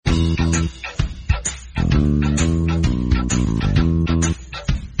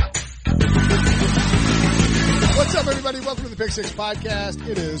Pick Six Podcast.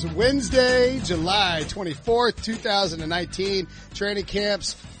 It is Wednesday, July 24th, 2019. Training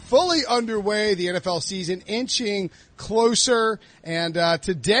camps fully underway. The NFL season inching closer. And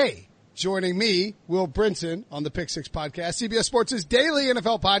today, joining me, Will Brinson on the Pick Six Podcast, CBS Sports' daily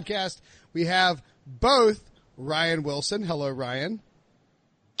NFL podcast. We have both Ryan Wilson. Hello, Ryan.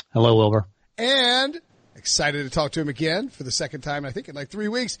 Hello, Wilbur. And excited to talk to him again for the second time, I think, in like 3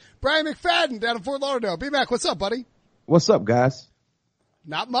 weeks. Bryant McFadden down in Fort Lauderdale. BMac, what's up, buddy? What's up, guys?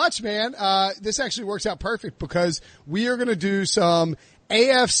 Not much, man. This actually works out perfect because we are going to do some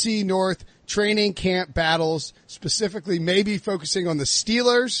AFC North training camp battles, specifically maybe focusing on the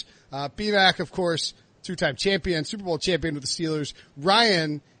Steelers. BMac, of course, two-time champion, Super Bowl champion with the Steelers.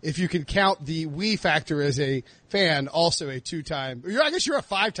 Ryan, if you can count the we factor as a fan, also a two-time, I guess you're a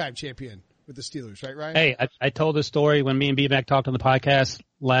five-time champion with the Steelers, right, Ryan? Hey, I told this story when me and BMac talked on the podcast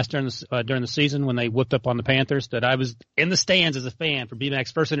during the season when they whipped up on the Panthers, that I was in the stands as a fan for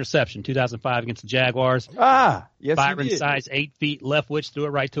BMac's first interception, 2005 against the Jaguars. Yes, Byron, size 8 feet, Leftwich threw it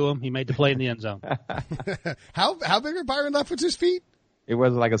right to him. He made the play in the end zone. How big are Byron Leftwich's feet? It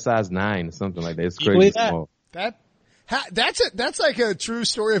was like a size 9 or something like that. It's crazy small. That's like a true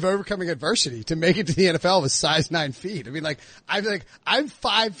story of overcoming adversity to make it to the NFL with size 9 feet. I mean, I'm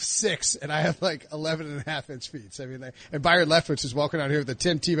 5'6" and I have like 11.5-inch feet. So, I mean, and Byron Leftwich is walking out here with a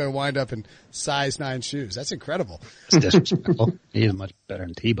Tim Tebow wind up and size 9 shoes. That's incredible. It's disrespectful. He's much better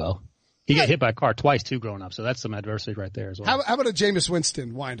than Tebow. He got hit by a car twice too growing up, so that's some adversity right there as well. How about a Jameis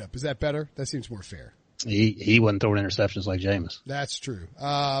Winston wind up? Is that better? That seems more fair. He wasn't throwing interceptions like Jameis. That's true.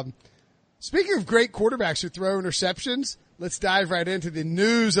 Speaking of great quarterbacks who throw interceptions, let's dive right into the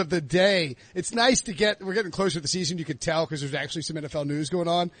news of the day. It's nice we're getting closer to the season, you can tell, because there's actually some NFL news going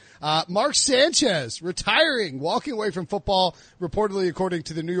on. Mark Sanchez retiring, walking away from football, reportedly according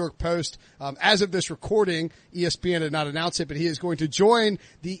to the New York Post. As of this recording, ESPN did not announce it, but he is going to join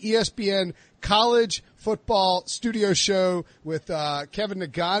the ESPN college football studio show with Kevin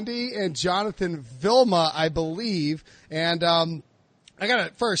Nagandi and Jonathan Vilma, I believe. And I got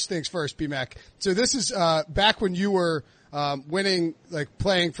to first things first, BMac. So this is back when you were winning, like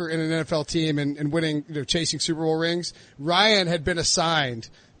playing in an NFL team and winning, chasing Super Bowl rings. Ryan had been assigned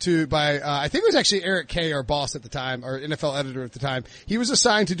by I think it was actually Eric Kay, our boss at the time, our NFL editor at the time. He was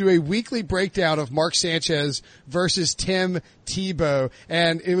assigned to do a weekly breakdown of Mark Sanchez versus Tim Tebow,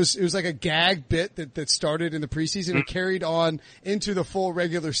 and it was like a gag bit that started in the preseason and carried on into the full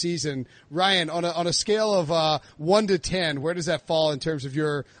regular season. Ryan, on a scale of 1 to 10, where does that fall in terms of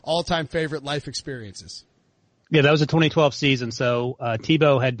your all-time favorite life experiences? Yeah, that was the 2012 season. So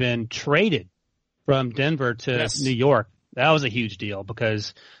Tebow had been traded from Denver to New York. That was a huge deal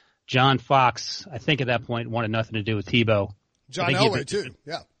because John Fox, I think at that point, wanted nothing to do with Tebow. John Elway, too.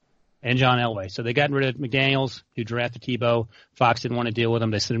 Yeah. And John Elway. So they got rid of McDaniels, who drafted Tebow. Fox didn't want to deal with him.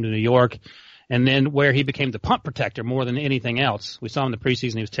 They sent him to New York. And then where he became the punt protector more than anything else. We saw him in the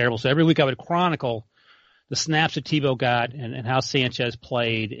preseason. He was terrible. So every week I would chronicle the snaps that Tebow got and how Sanchez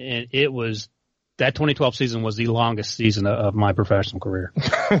played. And it was – that 2012 season was the longest season of my professional career.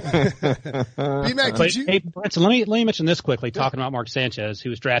 BMac, Hey, Brinson, let me mention this quickly, talking about Mark Sanchez,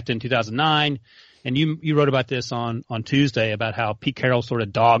 who was drafted in 2009. And you wrote about this on Tuesday about how Pete Carroll sort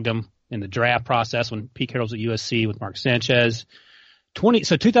of dogged him in the draft process when Pete Carroll's at USC with Mark Sanchez.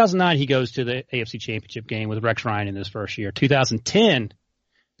 2009, he goes to the AFC Championship game with Rex Ryan in his first year. 2010,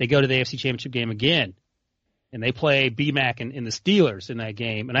 they go to the AFC Championship game again. And they play BMac and the Steelers in that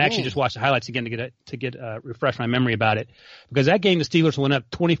game. And I actually just watched the highlights again to refresh my memory about it. Because that game, the Steelers went up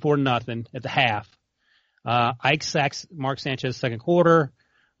 24-0 at the half. Ike sacks Mark Sanchez second quarter.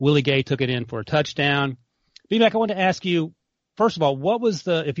 Willie Gay took it in for a touchdown. BMac, I wanted to ask you, first of all,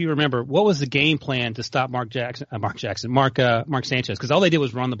 if you remember, what was the game plan to stop Mark Sanchez? Because all they did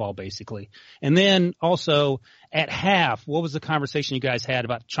was run the ball, basically. And then also, at half, what was the conversation you guys had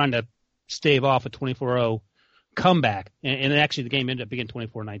about trying to stave off a 24-0 comeback, and actually the game ended up being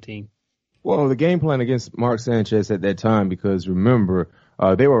 24-19. Well, the game plan against Mark Sanchez at that time, because remember,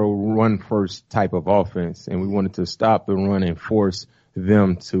 they were a run-first type of offense, and we wanted to stop the run and force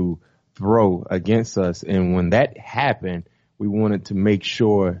them to throw against us. And when that happened, we wanted to make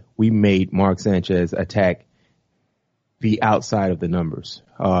sure we made Mark Sanchez attack the outside of the numbers.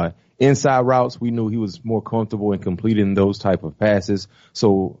 Inside routes, we knew he was more comfortable in completing those type of passes.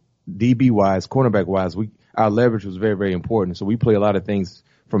 So DB-wise, cornerback-wise, our leverage was very, very important. So we play a lot of things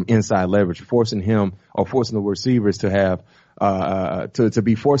from inside leverage, forcing him or forcing the receivers to have to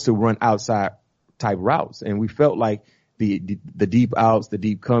be forced to run outside type routes. And we felt like the deep outs, the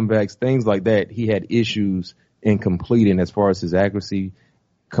deep comebacks, things like that, he had issues in completing as far as his accuracy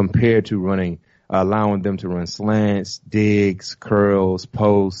compared to running allowing them to run slants, digs, curls,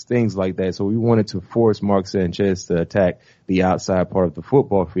 posts, things like that. So we wanted to force Mark Sanchez to attack the outside part of the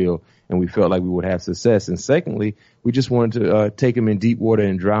football field, and we felt like we would have success. And secondly, we just wanted to take him in deep water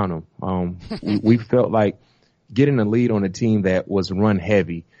and drown him. We felt like getting a lead on a team that was run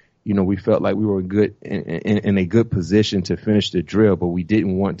heavy. We felt like we were good in a good position to finish the drill, but we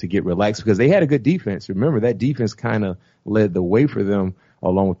didn't want to get relaxed because they had a good defense. Remember, that defense kind of led the way for them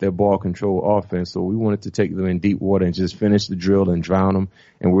along with their ball control offense. So we wanted to take them in deep water and just finish the drill and drown them,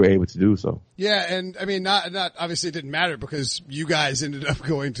 and we were able to do so. Yeah, and I mean, not obviously it didn't matter because you guys ended up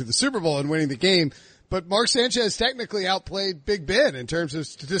going to the Super Bowl and winning the game. But Mark Sanchez technically outplayed Big Ben in terms of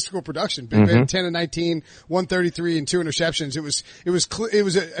statistical production. Big Ben 10 and 19, 133 and 2 interceptions. It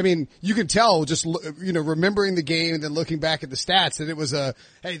was I mean, you can tell just, remembering the game and then looking back at the stats that it was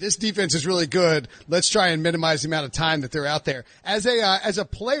hey, this defense is really good. Let's try and minimize the amount of time that they're out there. As a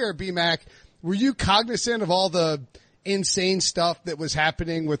player, BMac, were you cognizant of all the insane stuff that was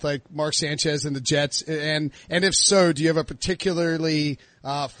happening with like Mark Sanchez and the Jets? And if so, do you have a particularly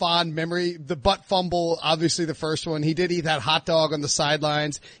fond memory? The butt fumble, obviously the first one. He did eat that hot dog on the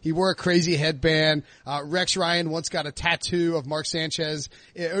sidelines. He wore a crazy headband. Rex Ryan once got a tattoo of Mark Sanchez.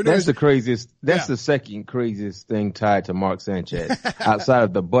 That's the craziest. That's the second craziest thing tied to Mark Sanchez outside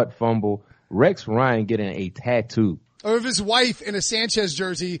of the butt fumble. Rex Ryan getting a tattoo of his wife in a Sanchez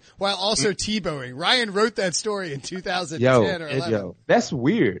jersey while also Tebowing. Ryan wrote that story in 2010 or 11. Yo, that's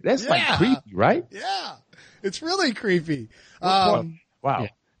weird. That's like creepy, right? Yeah. It's really creepy. Wow. Yeah.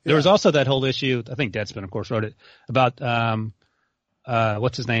 There was also that whole issue, I think Deadspin, of course, wrote it, about,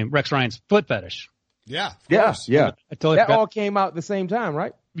 what's his name? Rex Ryan's foot fetish. Yeah. Yeah. That all came out at the same time,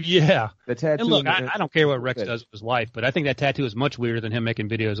 right? Yeah. The tattoo. And look, I don't care what Rex does with his wife, but I think that tattoo is much weirder than him making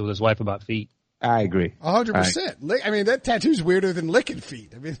videos with his wife about feet. I agree. 100%. I mean, that tattoo's weirder than licking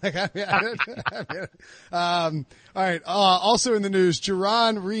feet. I mean, all right. Also in the news,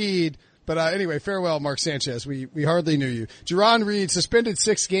 Jarran Reed. But anyway, farewell, Mark Sanchez. We hardly knew you. Jarran Reed suspended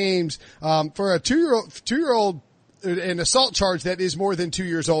 6 games for a two-year-old an assault charge that is more than 2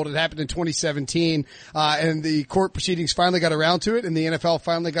 years old. It happened in 2017, and the court proceedings finally got around to it, and the NFL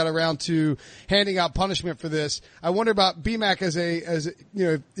finally got around to handing out punishment for this. I wonder about BMac as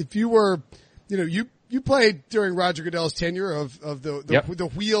if you were, you played during Roger Goodell's tenure of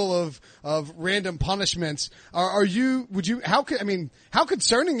the wheel of random punishments. How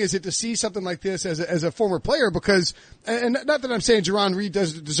concerning is it to see something like this as a former player? Because, and not that I'm saying Jarran Reed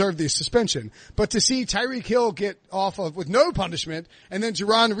doesn't deserve the suspension, but to see Tyreek Hill get off of with no punishment and then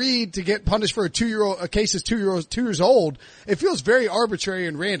Jarran Reed to get punished for a case that's 2 years old, it feels very arbitrary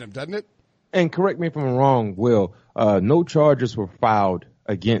and random, doesn't it? And correct me if I'm wrong, Will, no charges were filed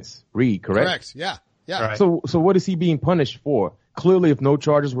against Reed, correct? Correct. Yeah. Yeah. Right. So what is he being punished for? Clearly, if no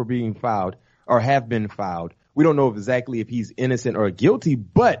charges were being filed or have been filed, we don't know exactly if he's innocent or guilty.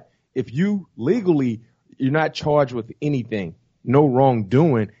 But if you're not charged with anything, no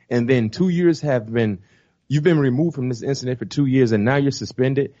wrongdoing, and then 2 years you've been removed from this incident for 2 years, and now you're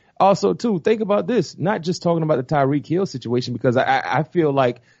suspended. Also, too, think about this, not just talking about the Tyreek Hill situation, because I feel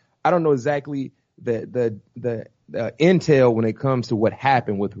like I don't know exactly the intel when it comes to what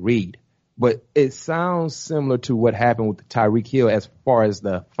happened with Reed. But it sounds similar to what happened with Tyreek Hill as far as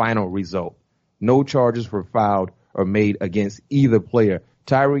the final result. No charges were filed or made against either player.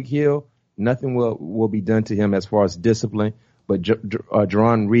 Tyreek Hill, nothing will be done to him as far as discipline. But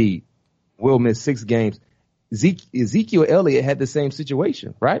Jarran Reed will miss 6 games. Ezekiel Elliott had the same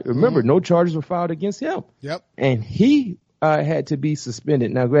situation, right? Remember, no charges were filed against him. Yep. And he had to be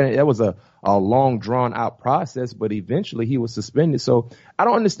suspended. Now, granted, that was a long, drawn-out process, but eventually he was suspended. So I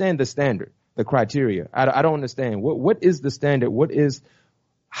don't understand the standard, the criteria. I don't understand. What is the standard?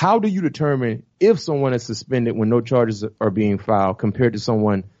 How do you determine if someone is suspended when no charges are being filed compared to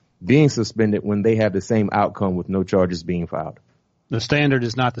someone being suspended when they have the same outcome with no charges being filed? The standard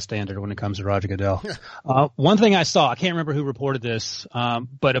is not the standard when it comes to Roger Goodell. One thing I saw, I can't remember who reported this,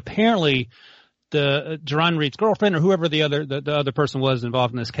 but apparently the Jarran Reed's girlfriend or whoever the other person was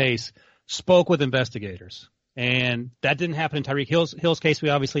involved in this case spoke with investigators, and that didn't happen in Tyreek Hill's case. We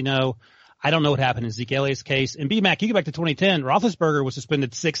obviously know. I don't know what happened in Zeke Elliott's case. And BMac, you go back to 2010, Roethlisberger was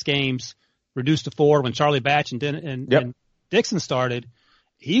suspended 6 games, reduced to 4 when Charlie Batch and Dixon started.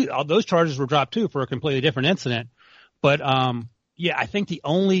 Those charges were dropped too for a completely different incident. But I think the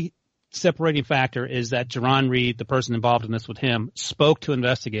only separating factor is that Jarran Reed, the person involved in this with him, spoke to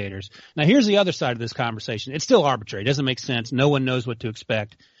investigators. Now, here's the other side of this conversation. It's still arbitrary. It doesn't make sense. No one knows what to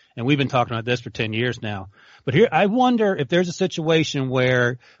expect. And we've been talking about this for 10 years now. But here, I wonder if there's a situation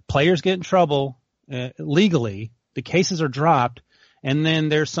where players get in trouble legally, the cases are dropped, and then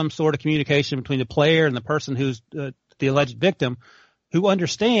there's some sort of communication between the player and the person who's the alleged victim, who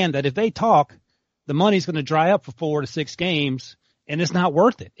understand that if they talk, the money's going to dry up for 4 to 6 games, and it's not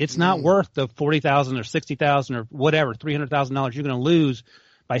worth it. It's not worth the $40,000 or $60,000 or whatever, $300,000 you're going to lose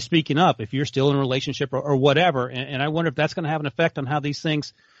by speaking up if you're still in a relationship or whatever. And I wonder if that's going to have an effect on how these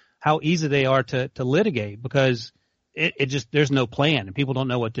things, how easy they are to litigate, because it just, there's no plan and people don't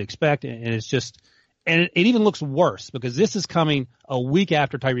know what to expect. And it's just, and it even looks worse because this is coming a week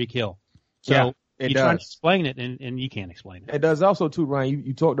after Tyreek Hill. So you try to explain it and you can't explain it. It does also too, Ryan.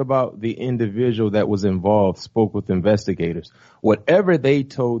 You talked about the individual that was involved, spoke with investigators. Whatever they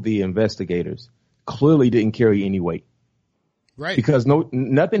told the investigators clearly didn't carry any weight. Right. Because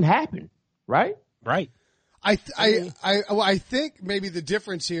nothing happened. Right. Right. I think maybe the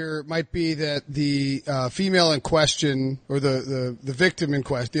difference here might be that the female in question, or the victim in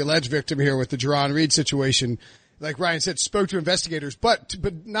question, the alleged victim here with the Jarran Reed situation, like Ryan said, spoke to investigators, but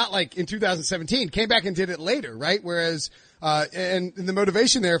not like in 2017, came back and did it later, right? Whereas, and the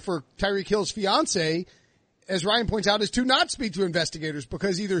motivation there for Tyreek Hill's fiance, as Ryan points out, is to not speak to investigators,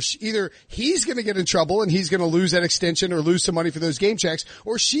 because either he's going to get in trouble and he's going to lose that extension or lose some money for those game checks,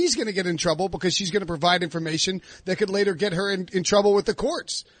 or she's going to get in trouble because she's going to provide information that could later get her in trouble with the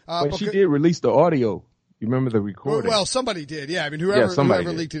courts. But she did release the audio. You remember the recording? Well, somebody did. Yeah. I mean, whoever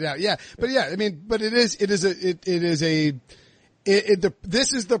leaked it out. Yeah. But yeah, I mean, but this is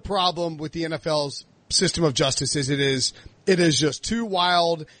the problem with the NFL's system of justice, is it is just too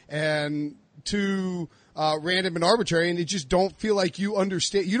wild and too random and arbitrary, and you just don't feel like you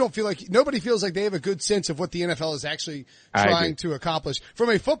understand. You don't feel like, nobody feels like they have a good sense of what the NFL is actually trying to accomplish. From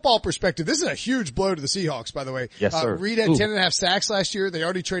a football perspective, this is a huge blow to the Seahawks, by the way. Yes, sir. Reed had 10.5 sacks last year. They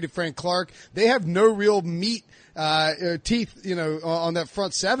already traded Frank Clark. They have no real teeth, on that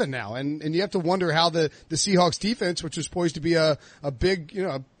front seven now. And you have to wonder how the Seahawks defense, which was poised to be a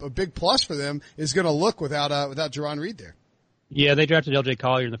big plus for them, is going to look without Jarran Reed there. Yeah, they drafted L.J.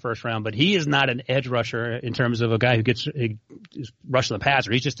 Collier in the first round, but he is not an edge rusher in terms of a guy who gets rushing the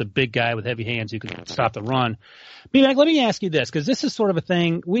passer. He's just a big guy with heavy hands who can stop the run. BMac, let me ask you this, because this is sort of a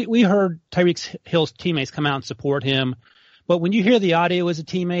thing. We heard Tyreek Hill's teammates come out and support him, but when you hear the audio as a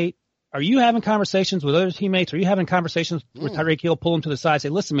teammate, are you having conversations with other teammates? Are you having conversations with Tyreek Hill, pull him to the side, say,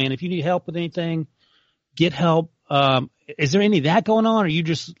 listen, man, if you need help with anything, get help? Is there any of that going on, or are you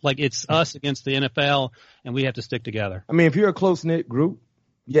just like, it's us against the NFL and we have to stick together? I mean, if you're a close-knit group,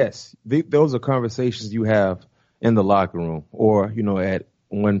 yes, those are conversations you have in the locker room or, at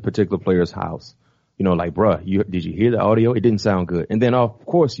one particular player's house. Like, bruh, did you hear the audio? It didn't sound good. And then, of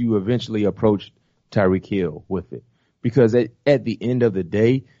course, you eventually approach Tyreek Hill with it, because at the end of the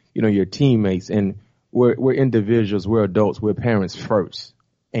day, your teammates, and we're individuals, we're adults, we're parents first,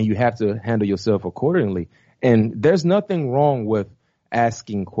 and you have to handle yourself accordingly. And there's nothing wrong with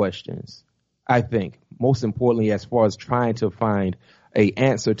asking questions. I think most importantly, as far as trying to find a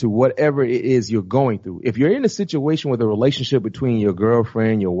answer to whatever it is you're going through. If you're in a situation where the relationship between your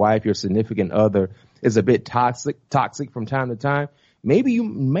girlfriend, your wife, your significant other is a bit toxic from time to time, maybe you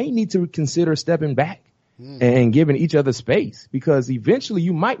may need to consider stepping back and giving each other space, because eventually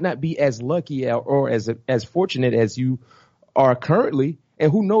you might not be as lucky or as fortunate as you are currently.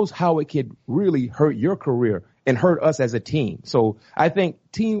 And who knows how it could really hurt your career and hurt us as a team. So I think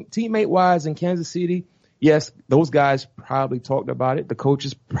teammate-wise in Kansas City, yes, those guys probably talked about it. The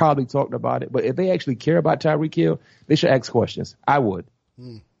coaches probably talked about it. But if they actually care about Tyreek Hill, they should ask questions. I would.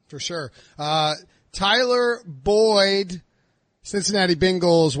 For sure. Tyler Boyd, Cincinnati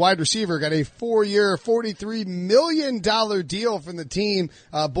Bengals wide receiver, got a 4-year, $43 million deal from the team.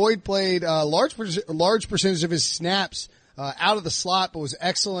 Boyd played a large percentage of his snaps out of the slot, but was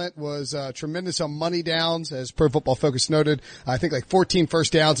excellent, was tremendous on money downs, as Pro Football Focus noted. I think like 14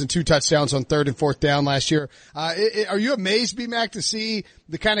 first downs and 2 touchdowns on 3rd and 4th down last year. Are you amazed, BMac, to see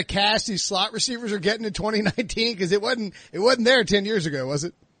the kind of cast these slot receivers are getting in 2019? Because it wasn't there 10 years ago, was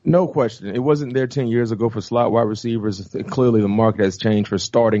it? No question. It wasn't there 10 years ago for slot wide receivers. Clearly the market has changed for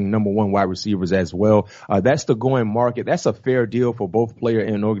starting number 1 wide receivers as well. That's the going market. That's a fair deal for both player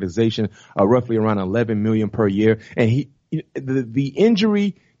and organization, roughly around $11 million per year. And the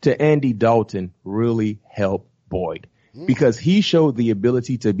injury to Andy Dalton really helped Boyd, because he showed the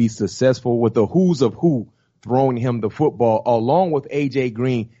ability to be successful with the who's of who throwing him the football, along with AJ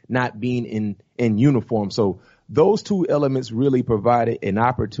Green not being in uniform. So those two elements really provided an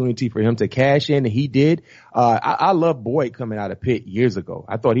opportunity for him to cash in, and he did. I love Boyd coming out of Pitt years ago.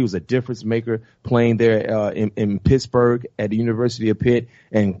 I thought he was a difference maker playing there in Pittsburgh at the University of Pitt,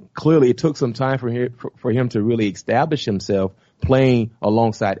 and clearly it took some time for him to really establish himself playing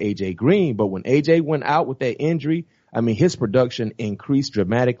alongside AJ Green. But when AJ went out with that injury, I mean, his production increased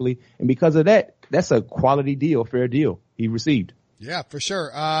dramatically. And because of that, that's a quality deal, fair deal he received. Yeah, for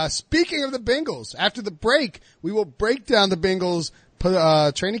sure. Speaking of the Bengals, after the break, we will break down the Bengals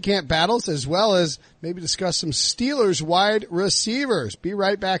training camp battles as well as maybe discuss some Steelers wide receivers. Be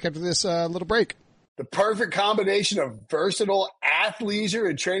right back after this little break. The perfect combination of versatile athleisure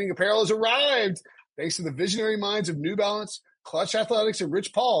and training apparel has arrived. Thanks to the visionary minds of New Balance, Clutch Athletics, and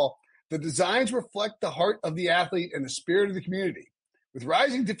Rich Paul, the designs reflect the heart of the athlete and the spirit of the community. With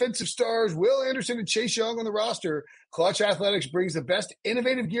rising defensive stars Will Anderson and Chase Young on the roster, Clutch Athletics brings the best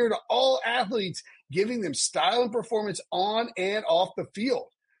innovative gear to all athletes, giving them style and performance on and off the field.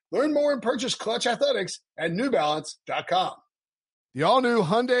 Learn more and purchase Clutch Athletics at NewBalance.com. The all-new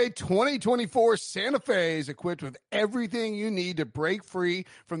Hyundai 2024 Santa Fe is equipped with everything you need to break free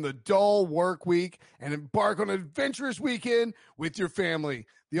from the dull work week and embark on an adventurous weekend with your family.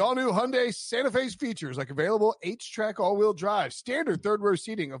 The all-new Hyundai Santa Fe's features like available H-Track all-wheel drive, standard third-row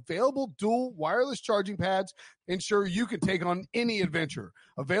seating, available dual wireless charging pads, ensure you can take on any adventure.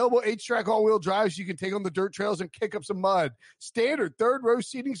 Available H-Track all-wheel drives you can take on the dirt trails and kick up some mud. Standard third-row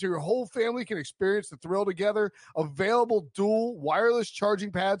seating so your whole family can experience the thrill together. Available dual wireless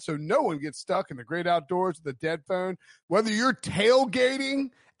charging pads so no one gets stuck in the great outdoors with a dead phone. Whether you're tailgating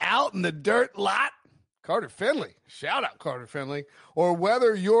out in the dirt lot, Carter Finley, shout out Carter Finley, or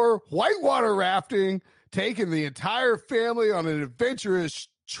whether you're whitewater rafting, taking the entire family on an adventurous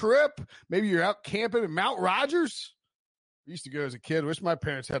trip, maybe you're out camping in Mount Rogers. I used to go as a kid. Wish my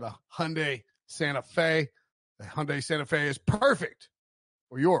parents had a Hyundai Santa Fe. The Hyundai Santa Fe is perfect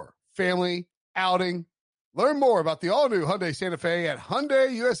for your family outing. Learn more about the all-new Hyundai Santa Fe at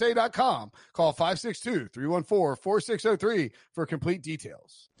HyundaiUSA.com. Call 562-314-4603 for complete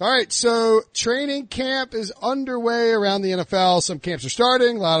details. All right, so training camp is underway around the NFL. Some camps are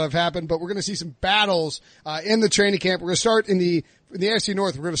starting. A lot have happened, but we're going to see some battles in the training camp. We're going to start in the AFC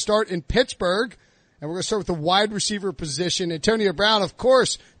North. We're going to start in Pittsburgh. And we're going to start with the wide receiver position. Antonio Brown, of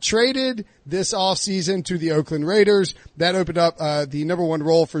course, traded this offseason to the Oakland Raiders. That opened up the number one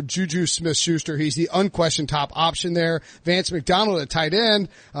role for JuJu Smith-Schuster. He's the unquestioned top option there. Vance McDonald at tight end.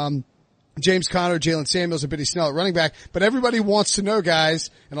 James Conner, Jalen Samuels, and Benny Snell at running back. But everybody wants to know, guys,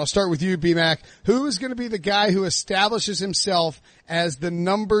 and I'll start with you, BMac, who is going to be the guy who establishes himself as the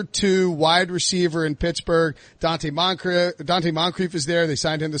number 2 wide receiver in Pittsburgh? Dante Moncrief is there. They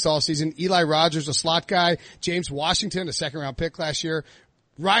signed him this offseason. Eli Rogers, a slot guy. James Washington, a second-round pick last year.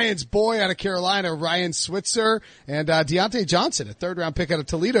 Ryan's boy out of Carolina, Ryan Switzer, and Deontay Johnson, a third-round pick out of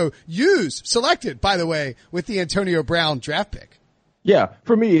Toledo. Selected, by the way, with the Antonio Brown draft pick. Yeah,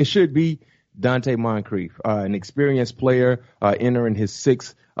 for me, it should be Dante Moncrief, an experienced player, entering his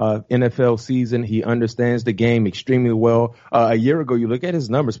 6th NFL season. He understands the game extremely well. A year ago, you look at his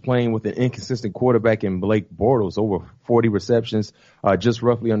numbers playing with an inconsistent quarterback in Blake Bortles, over 40 receptions, just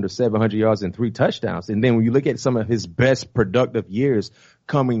roughly under 700 yards and 3 touchdowns. And then when you look at some of his best productive years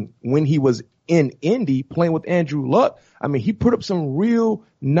coming when he was in Indy playing with Andrew Luck, I mean, he put up some real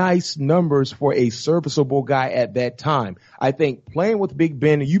nice numbers for a serviceable guy at that time. I think playing with Big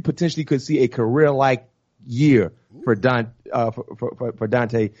Ben, you potentially could see a career-like year for Dante,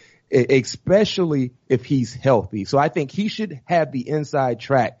 especially if he's healthy. So I think he should have the inside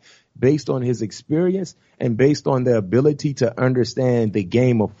track based on his experience and based on the ability to understand the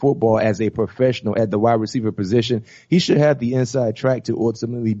game of football as a professional at the wide receiver position. He should have the inside track to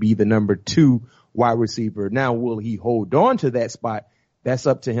ultimately be the number 2 wide receiver. Now, will he hold on to that spot? That's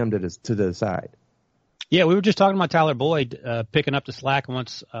up to him to decide. Yeah, we were just talking about Tyler Boyd picking up the slack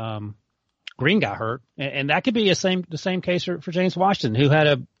once Green got hurt, and that could be the same case for James Washington, who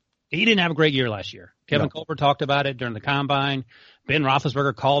he didn't have a great year last year. Kevin Colbert talked about it during the combine. Ben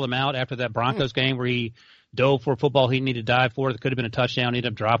Roethlisberger called him out after that Broncos game where he dove for a football he needed to dive for. That could have been a touchdown. He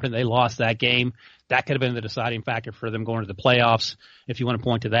ended up dropping it. They lost that game. That could have been the deciding factor for them going to the playoffs, if you want to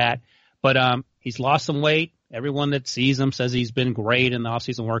point to that. But he's lost some weight. Everyone that sees him says he's been great in the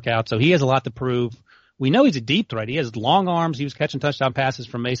offseason workout, so he has a lot to prove. We know he's a deep threat. He has long arms. He was catching touchdown passes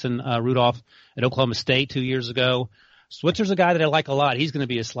from Mason Rudolph at Oklahoma State 2 years ago. Switzer's a guy that I like a lot. He's going to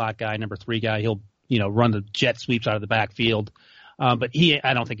be a slot guy, number 3 guy. He'll, run the jet sweeps out of the backfield. But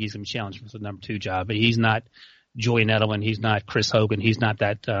I don't think he's going to be challenged for the number 2 job. But he's not Julian Edelman. He's not Chris Hogan. He's not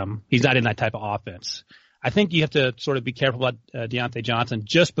that. He's not in that type of offense. I think you have to sort of be careful about Deontay Johnson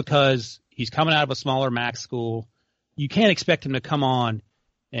just because he's coming out of a smaller MAC school. You can't expect him to come on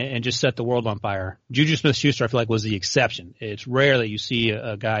and just set the world on fire. JuJu Smith-Schuster, I feel like, was the exception. It's rare that you see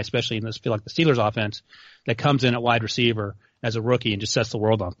a guy, especially in this, feel like the Steelers offense, that comes in at wide receiver as a rookie and just sets the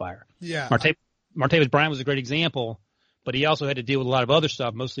world on fire. Yeah. Martavis Bryant was a great example, but he also had to deal with a lot of other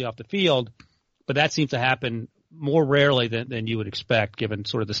stuff, mostly off the field. But that seems to happen more rarely than you would expect, given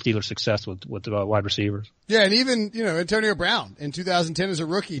sort of the Steelers' success with wide receivers. Yeah, and even, Antonio Brown in 2010 as a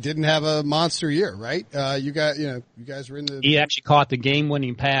rookie didn't have a monster year, right? You guys were in the... He actually caught the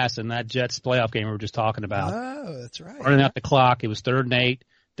game-winning pass in that Jets playoff game we were just talking about. Oh, that's right. Running out the clock. It was 3rd and 8.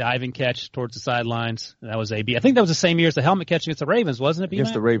 Diving catch towards the sidelines. That was AB. I think that was the same year as the helmet catch against the Ravens, wasn't it, BMac?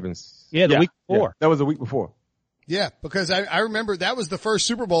 Against the Ravens. Yeah, the week before. Yeah, that was the week before. Yeah, because I remember that was the first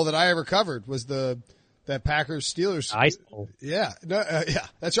Super Bowl that I ever covered, was that Packers Steelers Ice Bowl. Yeah, yeah,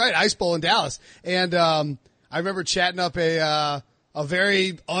 that's right, Ice Bowl in Dallas. And I remember chatting up a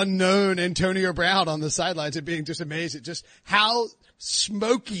very unknown Antonio Brown on the sidelines and being just amazed at just how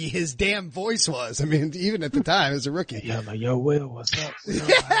smoky his damn voice was. I mean, even at the time as a rookie. Yeah, like, yo, Will, what's up?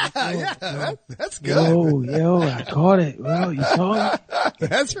 That's good. Yo, I caught it. Well, you saw it?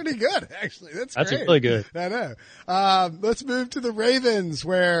 That's pretty good, actually. That's great. Really good. I know. Let's move to the Ravens,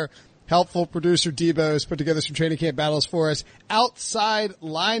 where helpful producer Debo has put together some training camp battles for us. Outside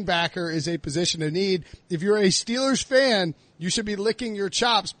linebacker is a position of need. If you're a Steelers fan, you should be licking your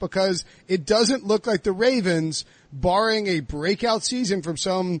chops, because it doesn't look like the Ravens, barring a breakout season from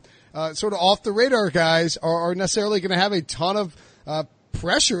some sort of off the radar guys, are necessarily going to have a ton of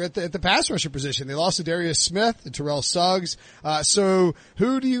pressure at the pass rusher position. They lost to Darius Smith and Terrell Suggs. So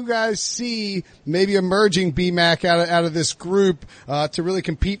who do you guys see maybe emerging BMac out of this group to really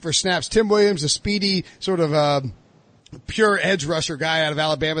compete for snaps? Tim Williams, a speedy sort of pure edge rusher guy out of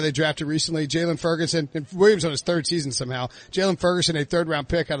Alabama they drafted recently. Jalen Ferguson, and Williams on his 3rd season somehow. Jalen Ferguson, a 3rd-round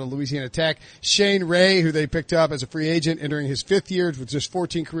pick out of Louisiana Tech. Shane Ray, who they picked up as a free agent, entering his 5th year with just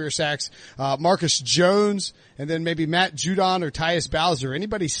 14 career sacks. Marcus Jones, and then maybe Matt Judon or Tyus Bowser.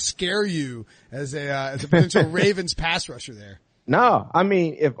 Anybody scare you as a potential Ravens pass rusher there? No, I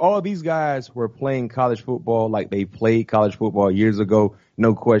mean, if all these guys were playing college football like they played college football years ago,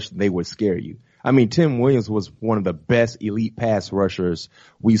 no question they would scare you. I mean, Tim Williams was one of the best elite pass rushers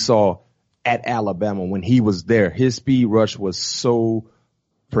we saw at Alabama when he was there. His speed rush was so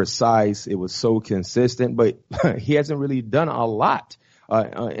precise. It was so consistent, but he hasn't really done a lot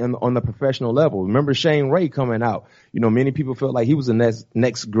on the professional level. Remember Shane Ray coming out. Many people felt like he was the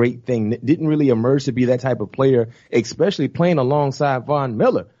next great thing. Didn't really emerge to be that type of player, especially playing alongside Von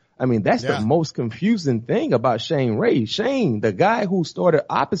Miller. I mean, that's the most confusing thing about Shane Ray. Shane, the guy who started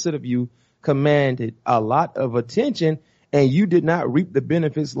opposite of you, commanded a lot of attention, and you did not reap the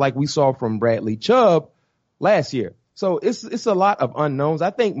benefits like we saw from Bradley Chubb last year. So it's a lot of unknowns. I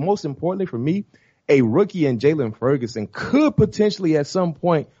think most importantly for me, a rookie in Jalen Ferguson could potentially at some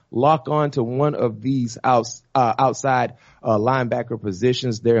point lock on to one of these outside linebacker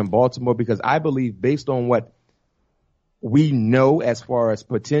positions there in Baltimore, because I believe, based on what we know as far as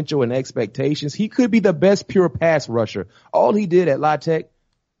potential and expectations, he could be the best pure pass rusher. All he did at La Tech,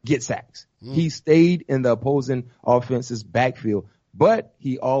 get sacks. He stayed in the opposing offense's backfield, but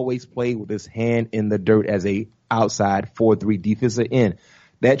he always played with his hand in the dirt as a outside 4-3 defensive end.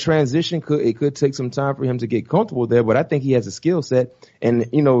 That transition could take some time for him to get comfortable there, but I think he has a skill set. And,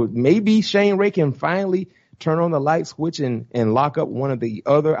 maybe Shane Ray can finally turn on the light switch and lock up one of the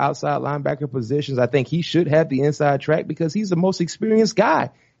other outside linebacker positions. I think he should have the inside track, because he's the most experienced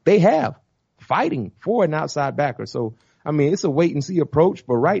guy they have fighting for an outside backer. So, I mean, it's a wait and see approach,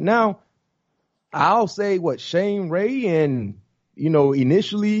 but right now I'll say Shane Ray and,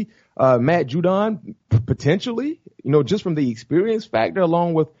 initially, Matt Judon potentially, just from the experience factor,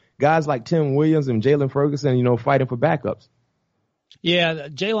 along with guys like Tim Williams and Jalen Ferguson, fighting for backups. Yeah,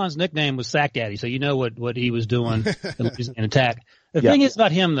 Jalen's nickname was Sack Daddy, so you know what he was doing in attack. The thing is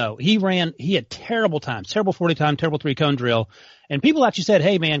about him, though, he had terrible times, terrible 40 time, terrible 3-cone drill, and people actually said,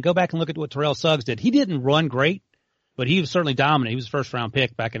 hey, man, go back and look at what Terrell Suggs did. He didn't run great, but he was certainly dominant. He was a 1st-round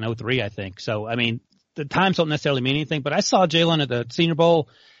pick back in 2003, I think. So, I mean, the times don't necessarily mean anything, but I saw Jalen at the Senior Bowl,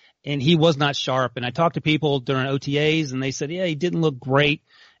 and he was not sharp. And I talked to people during OTAs, and they said, yeah, he didn't look great.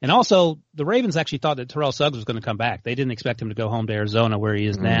 And also, the Ravens actually thought that Terrell Suggs was going to come back. They didn't expect him to go home to Arizona, where he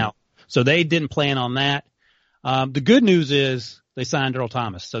is now. So they didn't plan on that. The good news is they signed Earl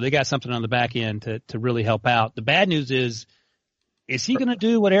Thomas. So they got something on the back end to really help out. The bad news is he going to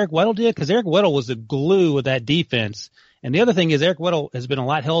do what Eric Weddle did? Because Eric Weddle was the glue of that defense. And the other thing is Eric Weddle has been a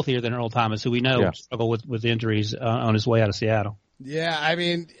lot healthier than Earl Thomas, who we know struggled with injuries on his way out of Seattle. Yeah, I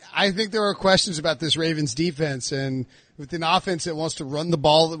mean, I think there are questions about this Ravens defense, and with an offense that wants to run the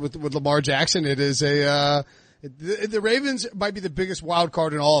ball with Lamar Jackson, it is the Ravens might be the biggest wild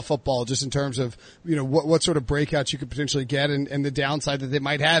card in all of football, just in terms of, what sort of breakouts you could potentially get and the downside that they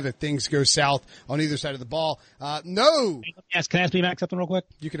might have if things go south on either side of the ball. No. Can I ask BMac something real quick?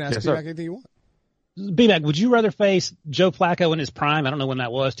 You can ask BMac anything you want. BMac, would you rather face Joe Flacco in his prime? I don't know when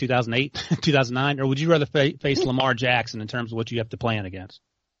that was, 2008, 2009, or would you rather face Lamar Jackson in terms of what you have to plan against?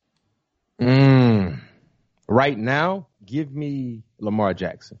 Right now, give me Lamar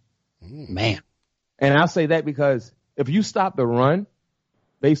Jackson. Man. And I'll say that because if you stop the run,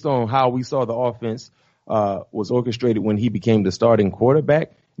 based on how we saw the offense was orchestrated when he became the starting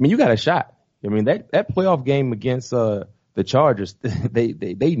quarterback, I mean, you got a shot. I mean, that playoff game against the Chargers,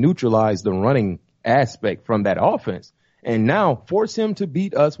 they neutralized the running aspect from that offense. And now force him to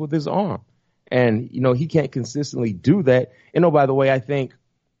beat us with his arm. And, he can't consistently do that. And, by the way, I think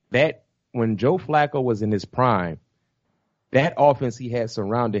that when Joe Flacco was in his prime, that offense he had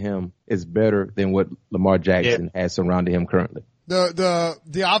surrounded him is better than what Lamar Jackson has surrounded him currently.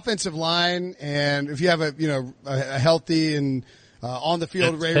 The offensive line, and if you have a healthy and on the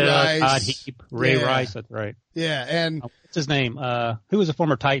field Ray Rice, Rice, that's right. Yeah, and what's his name? Who was a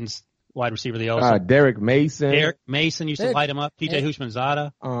former Titans wide receiver? The also Derek Mason. Derek Mason used to light him up. T.J.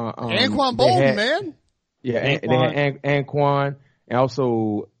 Hushmanzada. Anquan Bolden, man. Yeah, they had Anquan, and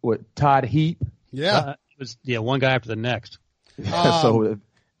also Todd Heap. Yeah, it was one guy after the next. So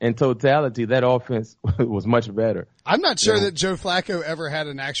in totality, that offense was much better. I'm not sure that Joe Flacco ever had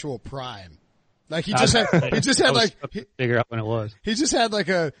an actual prime. Like he just had figure out when it was. He just had like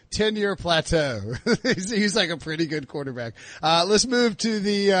a 10-year plateau. he's like a pretty good quarterback. Let's move to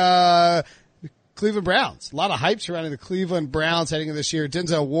the Cleveland Browns. A lot of hype surrounding the Cleveland Browns heading into this year.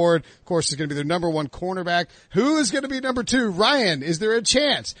 Denzel Ward, of course, is going to be their number one cornerback. Who is going to be number two? Ryan, is there a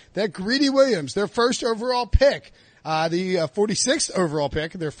chance that Greedy Williams, their first overall pick, the 46th overall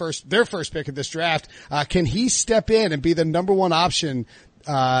pick, their first pick in this draft, can he step in and be the number one option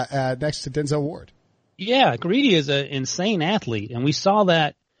next to Denzel Ward? Yeah, Greedy is an insane athlete, and we saw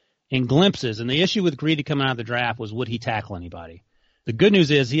that in glimpses. And the issue with Greedy coming out of the draft was, would he tackle anybody? The good news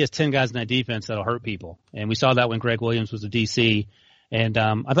is he has 10 guys in that defense that'll hurt people, and we saw that when Greg Williams was the DC. And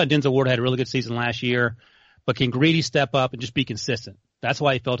I thought Denzel Ward had a really good season last year, but can Greedy step up and just be consistent? That's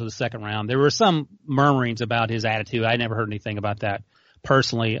why he fell to the second round. There were some murmurings about his attitude. I never heard anything about that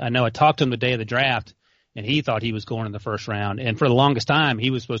personally. I know I talked to him the day of the draft, and he thought he was going in the first round. And for the longest time, he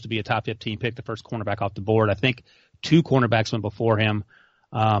was supposed to be a top 15 pick, the first cornerback off the board. I think 2 cornerbacks went before him,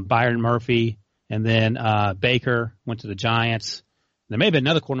 Byron Murphy, and then Baker went to the Giants. There may have been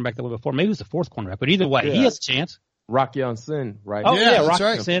another cornerback that went before. Maybe it was the 4th cornerback. But either way, he has a chance. Rocky Sin, right? Oh, yeah, Rocky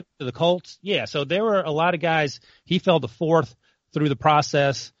right. Sin to the Colts. Yeah, so there were a lot of guys. He fell to 4th through the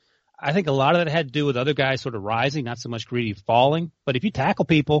process. I think a lot of that had to do with other guys sort of rising, not so much Greedy falling. But if you tackle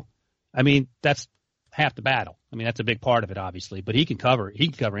people, I mean, that's half the battle. I mean, that's a big part of it, obviously. But he can cover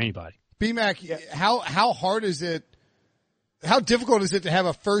anybody. BMac, how hard is it? How difficult is it to have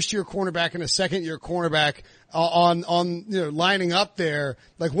a first-year cornerback and a second-year cornerback on lining up there?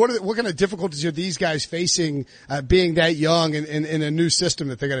 Like, what kind of difficulties are these guys facing being that young in a new system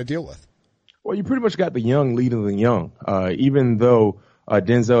that they got to deal with? Well, you pretty much got the young leading the young. Even though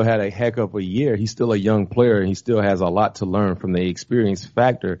Denzel had a heck of a year, he's still a young player, and he still has a lot to learn from the experience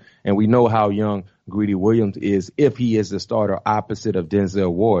factor. And we know how young Greedy Williams is if he is the starter opposite of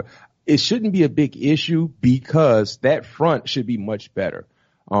Denzel Ward. It shouldn't be a big issue because that front should be much better.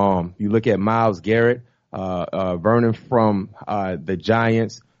 You look at Myles Garrett, Vernon from the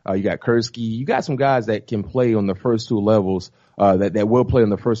Giants. You got Kursky. You got some guys that can play on the first 2 levels, that will play on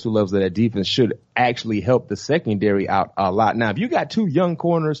the first 2 levels of that defense should actually help the secondary out a lot. Now, if you got 2 young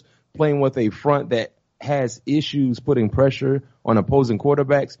corners playing with a front that has issues putting pressure on opposing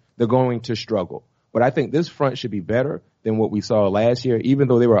quarterbacks, they're going to struggle. But I think this front should be better than what we saw last year. Even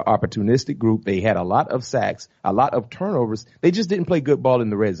though they were an opportunistic group, they had a lot of sacks, a lot of turnovers. They just didn't play good ball in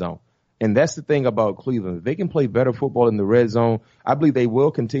the red zone. And that's the thing about Cleveland. If they can play better football in the red zone, I believe they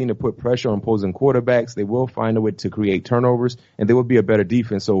will continue to put pressure on opposing quarterbacks. They will find a way to create turnovers, and they will be a better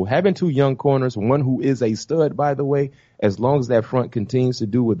defense. So having 2 young corners, one who is a stud, by the way, as long as that front continues to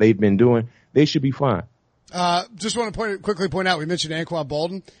do what they've been doing, they should be fine. Just want to quickly point out, we mentioned Anquan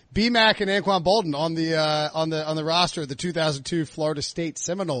Bolden. BMac and Anquan Bolden on the roster of the 2002 Florida State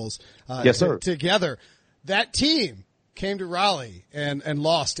Seminoles. Yes, sir. Together. That team came to Raleigh and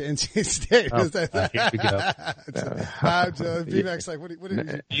lost to NC State. Here we go. BMac's like, what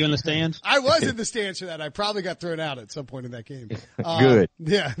did you in the stands? I was in the stands for that. I probably got thrown out at some point in that game. Good.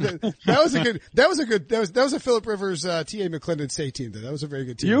 Yeah. That was a Phillip Rivers, T.A. McClendon State team though. That was a very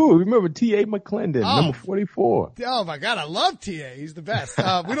good team. You remember T.A. McClendon, number 44. Oh my God. I love T.A. He's the best.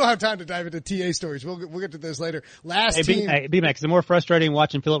 We don't have time to dive into T.A. stories. We'll get to those later. BMac, is it more frustrating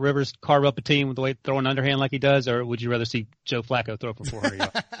watching Phillip Rivers carve up a team with the way throwing underhand like he does, or would you rather see Joe Flacco throw for 400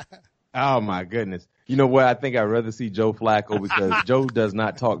 yards? Oh my goodness. You know what? I think I'd rather see Joe Flacco because Joe does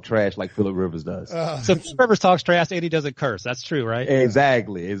not talk trash like Phillip Rivers does. So Phillip Rivers talks trash, Eddie doesn't curse. That's true, right?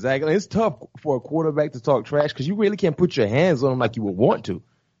 Exactly. It's tough for a quarterback to talk trash because you really can't put your hands on him like you would want to.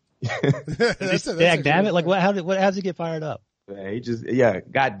 Dag damn it! Like how does he get fired up? He just,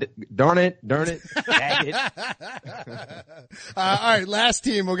 God darn it. Dag it. All right, last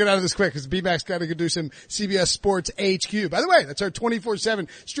team. We'll get out of this quick because BMac's got to go do some CBS Sports HQ. By the way, that's our 24/7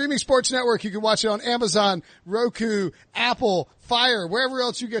 streaming sports network. You can watch it on Amazon, Roku, Apple, Fire, wherever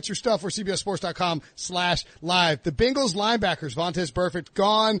else you get your stuff, or CBSSports.com/live. The Bengals linebackers, Vontaze Burfict,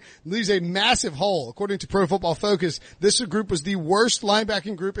 gone, leaves a massive hole. According to Pro Football Focus, this group was the worst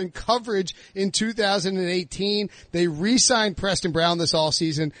linebacking group in coverage in 2018. They re-signed Preston Brown this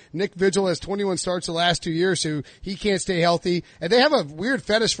offseason. Nick Vigil has 21 starts the last 2 years, so he can't stay healthy. And they have a weird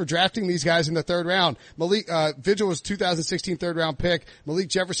fetish for drafting these guys in the third round. Vigil was 2016 third round pick. Malik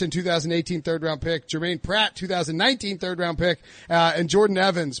Jefferson, 2018 third round pick. Jermaine Pratt, 2019 third round pick. And Jordan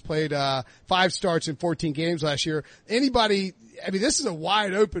Evans played 5 starts in 14 games last year. Anybody, I mean, this is a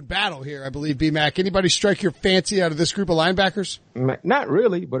wide open battle here, I believe, BMac. Anybody strike your fancy out of this group of linebackers? Not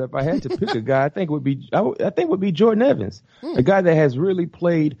really, but if I had to pick a guy, I think would be Jordan Evans, a guy that has really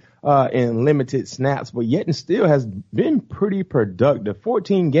played in limited snaps, but yet and still has been pretty productive.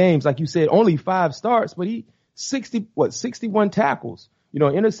 14 games, like you said, only 5 starts, but 61 tackles,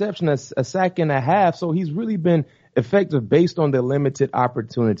 interception, a sack and a half. So he's really been effective based on their limited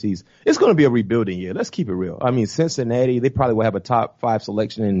opportunities. It's going to be a rebuilding year. Let's keep it real. I mean, Cincinnati, they probably will have a top 5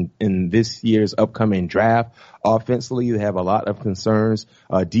 selection in this year's upcoming draft. Offensively, they have a lot of concerns.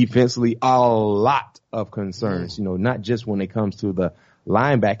 Defensively, a lot of concerns, not just when it comes to the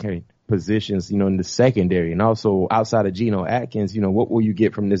linebacking positions, in the secondary, and also outside of Geno Atkins, what will you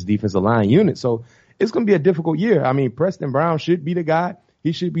get from this defensive line unit? So it's going to be a difficult year. I mean, Preston Brown should be the guy.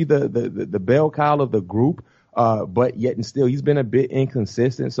 He should be the bell cow of the group. But yet and still, he's been a bit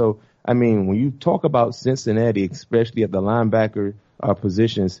inconsistent. So, I mean, when you talk about Cincinnati, especially at the linebacker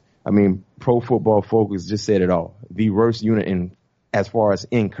positions, I mean, Pro Football Focus just said it all. The worst unit as far as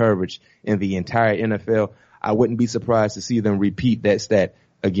in coverage in the entire NFL. I wouldn't be surprised to see them repeat that stat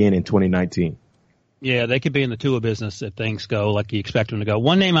again in 2019. Yeah, they could be in the Tua business if things go like you expect them to go.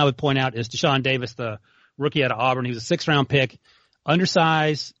 One name I would point out is Deshaun Davis, the rookie out of Auburn. He was a 6th-round pick.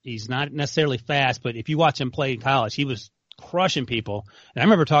 Undersized, he's not necessarily fast, but if you watch him play in college, he was crushing people. And I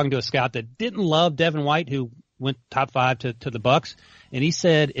remember talking to a scout that didn't love Devin White, who went top 5 to the Bucks, and he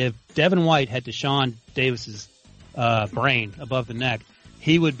said if Devin White had Deshaun Davis's brain above the neck,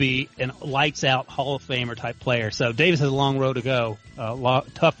 he would be an lights-out Hall of Famer type player. So Davis has a long road to go,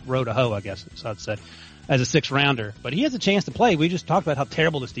 tough road to hoe, I guess I'd say, as a 6th-rounder. But he has a chance to play. We just talked about how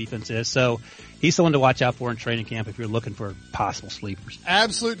terrible this defense is. So he's someone to watch out for in training camp if you're looking for possible sleepers.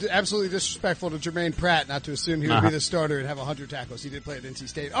 Absolutely disrespectful to Jermaine Pratt not to assume he would be the starter and have 100 tackles. He did play at NC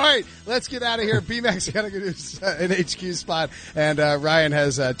State. All right, let's get out of here. BMac's got to go do an HQ spot, and Ryan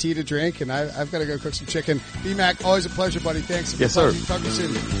has tea to drink, and I've got to go cook some chicken. BMac, always a pleasure, buddy. Thanks. Yes, sir. Talk to you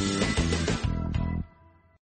soon.